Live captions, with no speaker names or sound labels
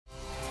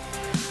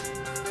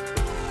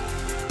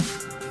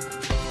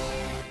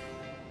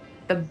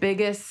The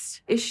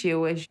biggest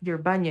issue is your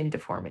bunion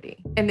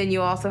deformity. And then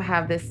you also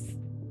have this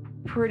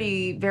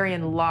very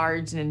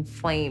enlarged and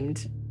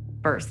inflamed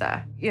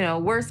bursa. You know,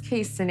 worst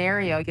case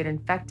scenario, you get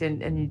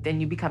infected and then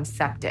you become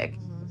septic.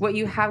 What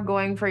you have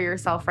going for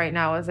yourself right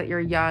now is that you're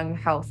young,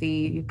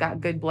 healthy, you've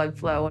got good blood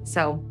flow.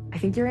 So I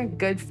think you're in a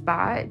good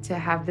spot to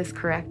have this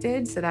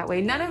corrected so that way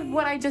none of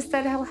what I just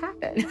said will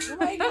happen. Oh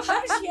my gosh,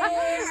 yay.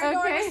 I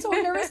know, I was so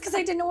nervous because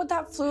I didn't know what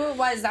that fluid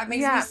was. That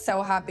makes me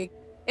so happy.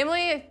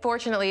 Emily,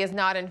 fortunately, is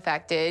not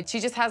infected.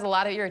 She just has a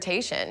lot of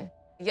irritation.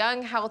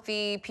 Young,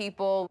 healthy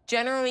people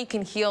generally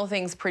can heal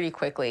things pretty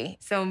quickly.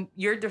 So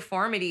your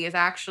deformity is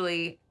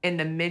actually in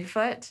the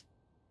midfoot,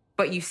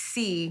 but you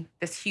see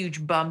this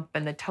huge bump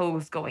and the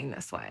toes going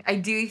this way. I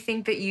do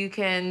think that you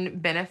can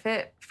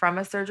benefit from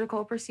a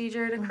surgical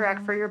procedure to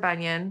correct for your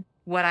bunion.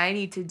 What I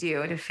need to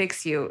do to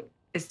fix you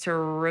is to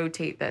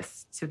rotate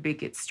this to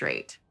make it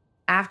straight.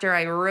 After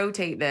I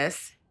rotate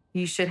this,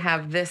 you should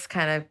have this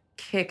kind of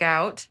kick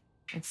out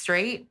and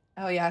straight.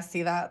 Oh yeah,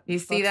 see that? You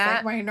see Looks that?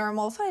 like my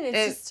normal foot. It's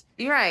just...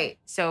 You're right.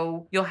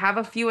 So you'll have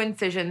a few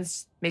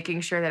incisions, making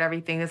sure that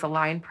everything is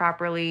aligned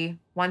properly.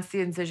 Once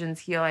the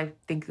incisions heal, I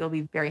think you'll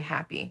be very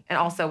happy. And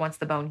also once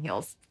the bone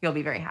heals, you'll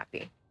be very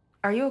happy.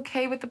 Are you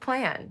okay with the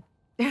plan?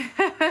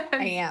 I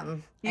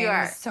am. You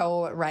are.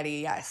 So ready.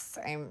 Yes,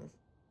 I'm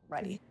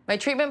ready. My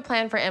treatment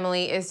plan for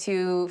Emily is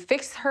to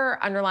fix her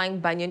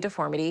underlying bunion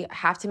deformity. I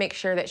have to make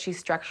sure that she's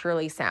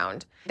structurally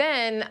sound.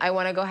 Then I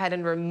want to go ahead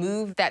and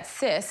remove that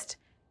cyst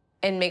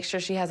and make sure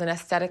she has an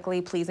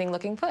aesthetically pleasing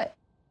looking foot.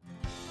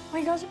 Oh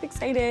my gosh, I'm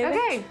excited.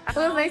 Okay.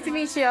 Well, it was nice to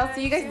meet you. I'll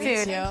see you guys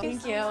soon.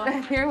 Thank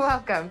you. You're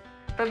welcome.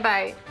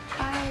 Bye-bye.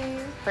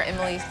 Bye. For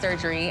Emily's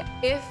surgery,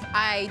 if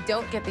I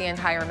don't get the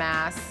entire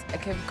mass,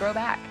 it could grow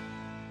back.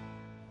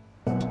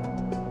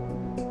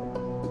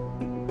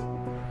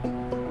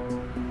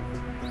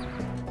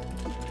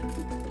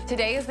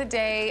 Today is the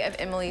day of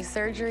Emily's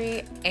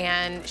surgery,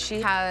 and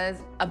she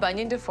has a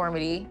bunion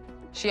deformity.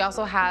 She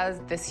also has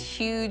this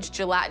huge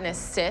gelatinous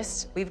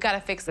cyst. We've got to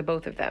fix the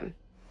both of them.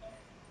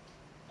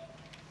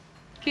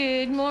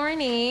 Good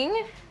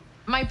morning.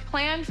 My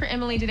plan for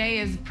Emily today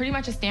is pretty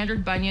much a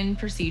standard bunion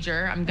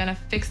procedure. I'm gonna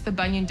fix the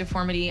bunion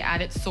deformity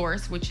at its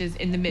source, which is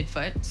in the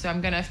midfoot. So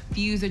I'm gonna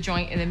fuse a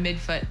joint in the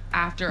midfoot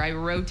after I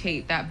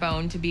rotate that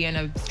bone to be in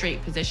a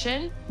straight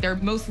position. There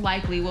most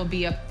likely will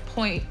be a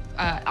point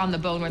on the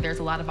bone where there's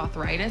a lot of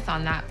arthritis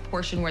on that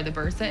portion where the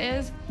bursa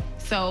is.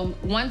 So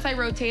once I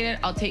rotate it,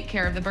 I'll take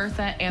care of the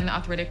bursa and the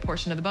arthritic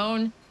portion of the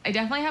bone. I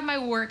definitely have my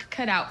work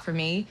cut out for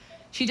me.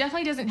 She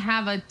definitely doesn't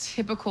have a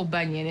typical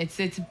bunion. It's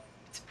a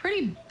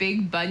pretty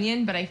big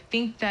bunion, but I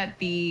think that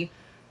the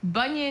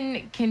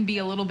bunion can be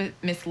a little bit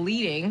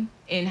misleading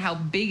in how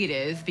big it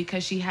is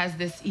because she has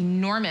this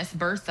enormous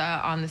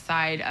bursa on the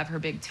side of her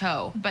big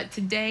toe. But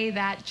today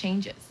that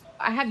changes.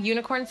 I have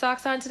unicorn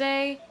socks on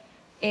today,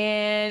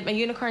 and my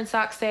unicorn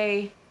socks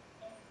say,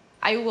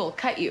 "I will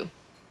cut you."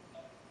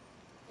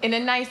 In a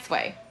nice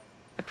way,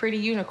 a pretty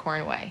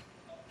unicorn way.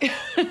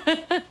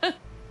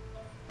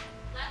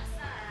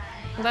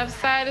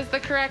 Left side is the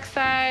correct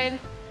side.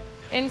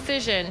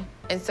 Incision.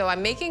 And so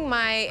I'm making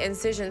my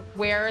incision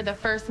where the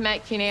first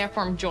met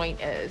cuneiform joint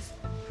is.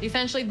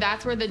 Essentially,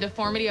 that's where the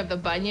deformity of the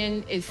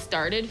bunion is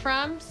started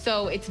from.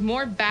 So it's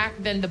more back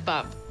than the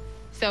bump.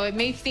 So it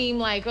may seem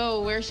like,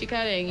 oh, where's she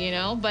cutting, you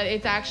know? But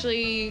it's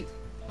actually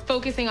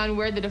focusing on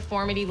where the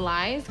deformity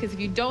lies, because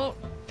if you don't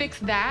fix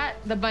that,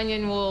 the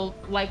bunion will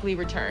likely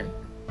return.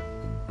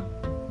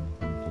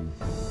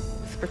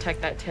 Let's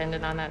protect that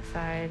tendon on that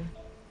side.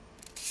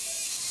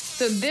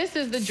 So this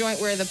is the joint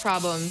where the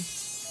problem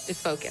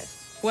is focused.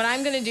 What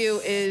I'm gonna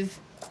do is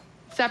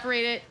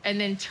separate it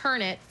and then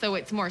turn it so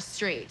it's more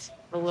straight.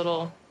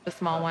 The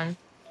small one.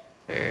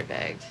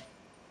 Perfect.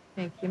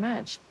 Thank you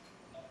much.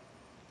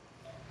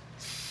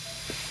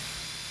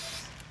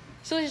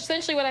 So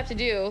essentially what I have to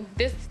do,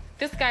 this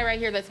guy right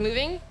here that's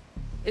moving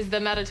is the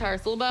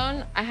metatarsal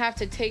bone. I have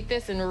to take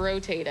this and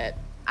rotate it.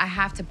 I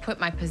have to put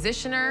my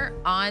positioner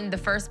on the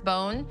first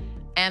bone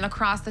and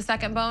across the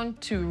second bone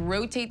to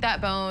rotate that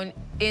bone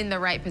in the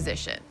right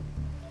position.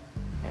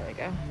 There we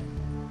go.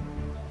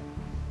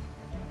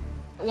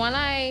 When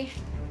I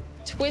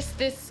twist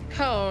this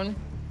cone,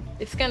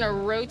 it's gonna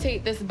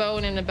rotate this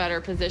bone in a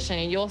better position,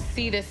 and you'll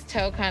see this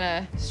toe kind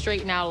of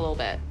straighten out a little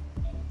bit.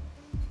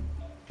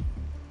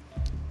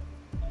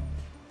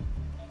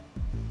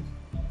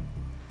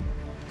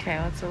 Okay,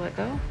 let's let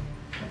go.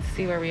 Let's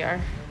see where we are.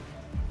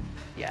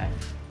 Yeah.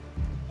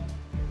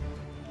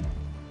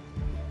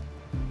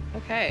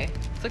 Okay,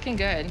 it's looking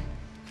good.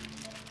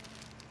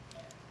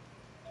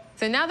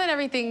 So now that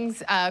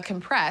everything's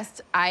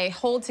compressed, I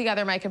hold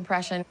together my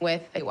compression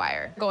with a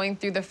wire, going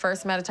through the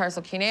first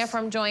metatarsal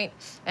cuneiform joint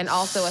and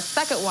also a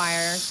second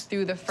wire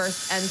through the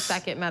first and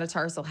second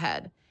metatarsal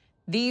head.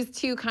 These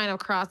two kind of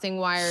crossing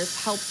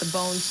wires help the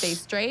bone stay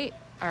straight.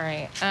 All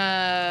right,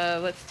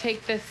 let's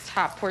take this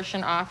top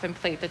portion off and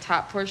plate the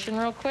top portion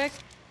real quick.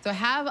 So I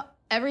have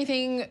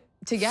everything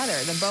together.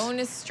 The bone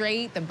is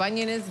straight, the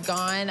bunion is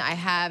gone. I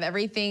have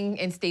everything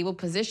in stable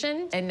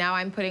position, and now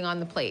I'm putting on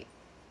the plate.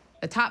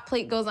 The top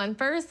plate goes on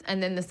first,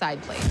 and then the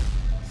side plate.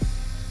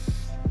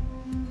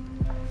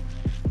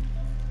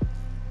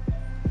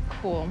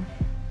 Cool.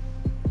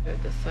 Do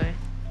it this way.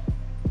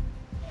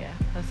 Yeah,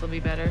 this will be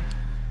better.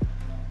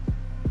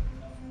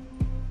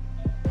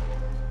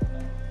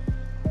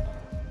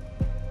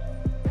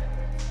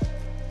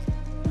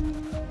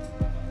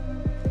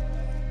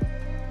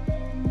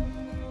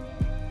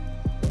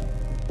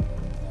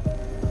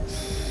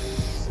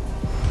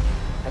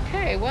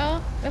 Okay,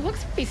 well, it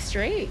looks pretty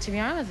straight, to be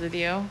honest with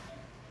you.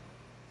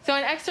 So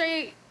in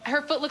X-ray,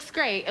 her foot looks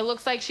great. It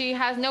looks like she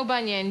has no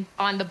bunion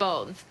on the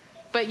bones.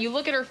 But you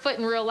look at her foot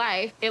in real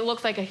life, it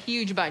looks like a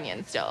huge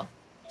bunion still.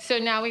 So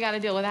now we got to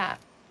deal with that.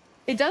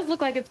 It does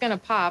look like it's going to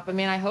pop. I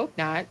mean, I hope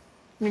not. I'm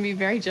going to be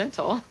very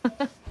gentle.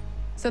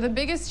 So the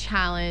biggest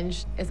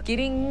challenge is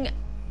getting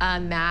a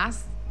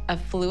mass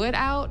of fluid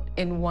out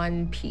in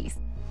one piece.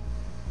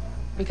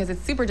 Because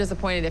it's super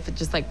disappointed if it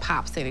just like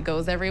pops and it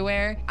goes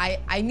everywhere.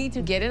 I need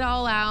to get it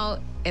all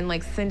out and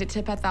like send it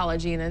to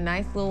pathology in a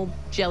nice little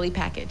jelly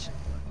package.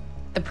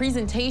 The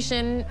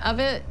presentation of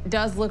it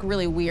does look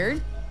really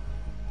weird.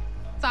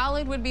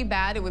 Solid would be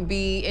bad. It would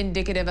be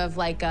indicative of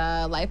like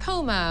a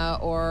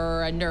lipoma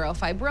or a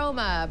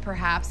neurofibroma,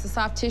 perhaps a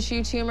soft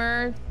tissue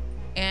tumor.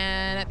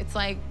 And it's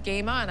like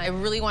game on. I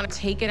really want to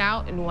take it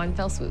out in one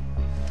fell swoop.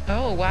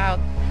 Oh, wow.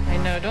 I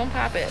know, don't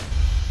pop it.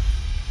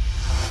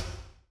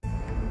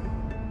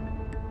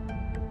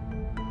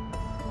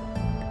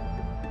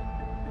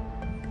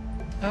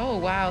 Oh,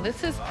 wow,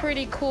 this is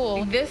pretty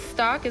cool. This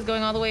stock is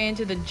going all the way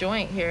into the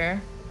joint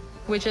here,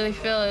 which I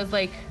feel is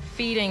like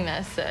feeding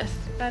this cyst.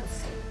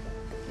 That's,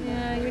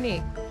 yeah,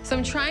 unique. So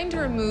I'm trying to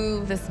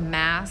remove this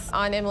mass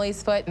on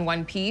Emily's foot in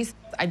one piece.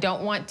 I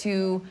don't want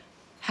to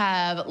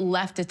have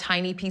left a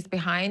tiny piece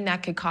behind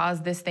that could cause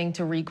this thing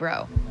to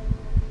regrow.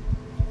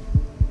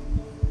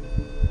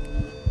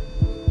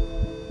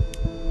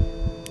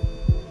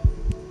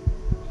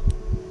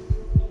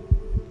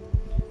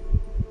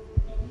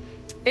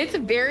 It's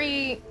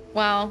very,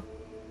 well,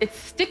 it's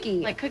sticky,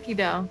 like cookie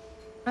dough.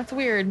 That's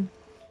weird.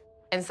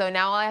 And so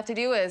now all I have to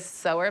do is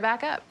sew her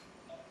back up.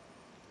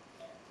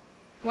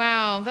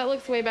 Wow, that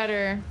looks way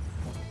better.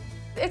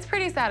 It's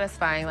pretty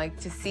satisfying, like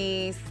to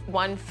see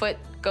one foot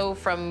go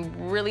from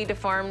really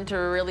deformed to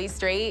really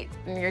straight,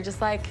 and you're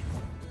just like,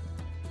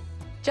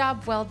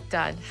 job well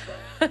done.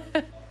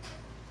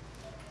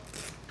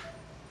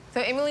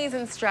 So Emily's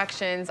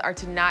instructions are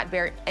to not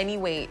bear any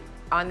weight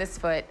on this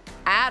foot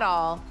at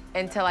all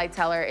until I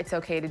tell her it's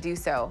okay to do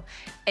so.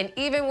 And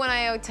even when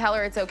I tell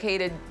her it's okay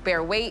to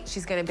bear weight,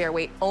 she's gonna bear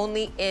weight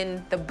only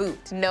in the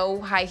boot.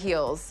 No high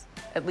heels,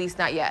 at least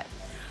not yet.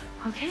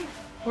 Okay,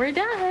 we're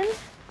done.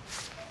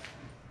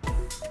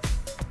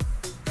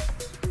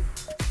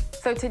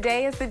 So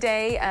today is the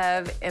day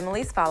of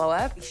Emily's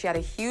follow-up. She had a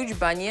huge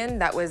bunion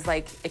that was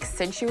like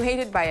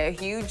accentuated by a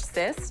huge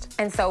cyst,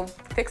 and so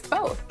fixed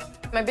both.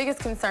 My biggest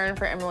concern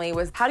for Emily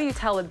was, how do you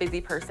tell a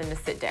busy person to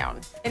sit down?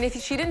 And if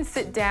she didn't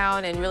sit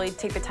down and really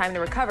take the time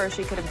to recover,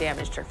 she could have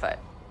damaged her foot.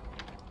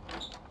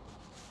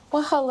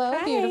 Well, hello,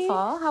 Hi.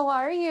 beautiful. How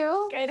are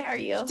you? Good, how are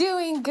you?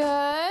 Doing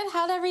good.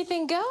 How'd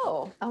everything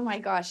go? Oh my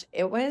gosh,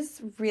 it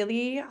was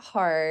really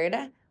hard.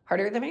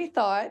 Harder than I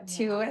thought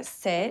to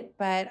sit,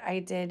 but I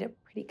did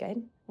pretty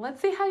good.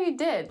 Let's see how you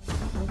did.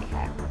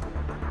 Okay.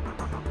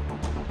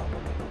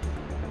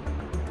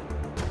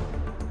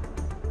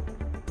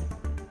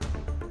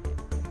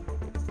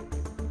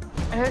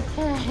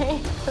 Okay.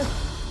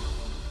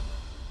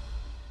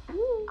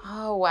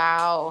 Oh,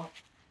 wow.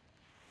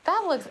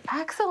 That looks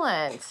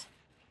excellent.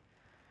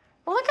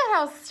 Look at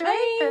how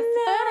straight this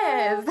foot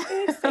is.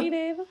 I'm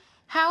excited.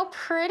 How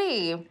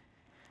pretty.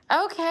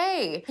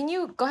 Okay. Can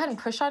you go ahead and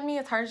push on me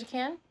as hard as you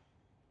can?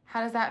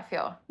 How does that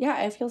feel?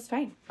 Yeah, it feels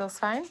fine. Feels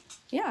fine?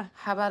 Yeah.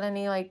 How about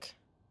any, like,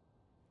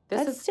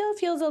 That still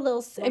feels a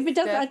little stiff.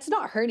 it's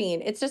not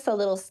hurting. It's just a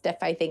little stiff,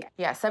 I think.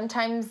 Yeah,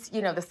 sometimes,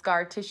 you know, the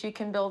scar tissue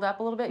can build up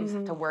a little bit. You just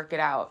have to work it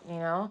out, you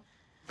know?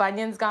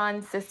 Bunion's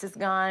gone, cyst is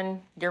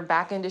gone, you're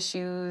back into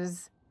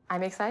shoes.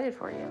 I'm excited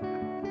for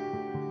you.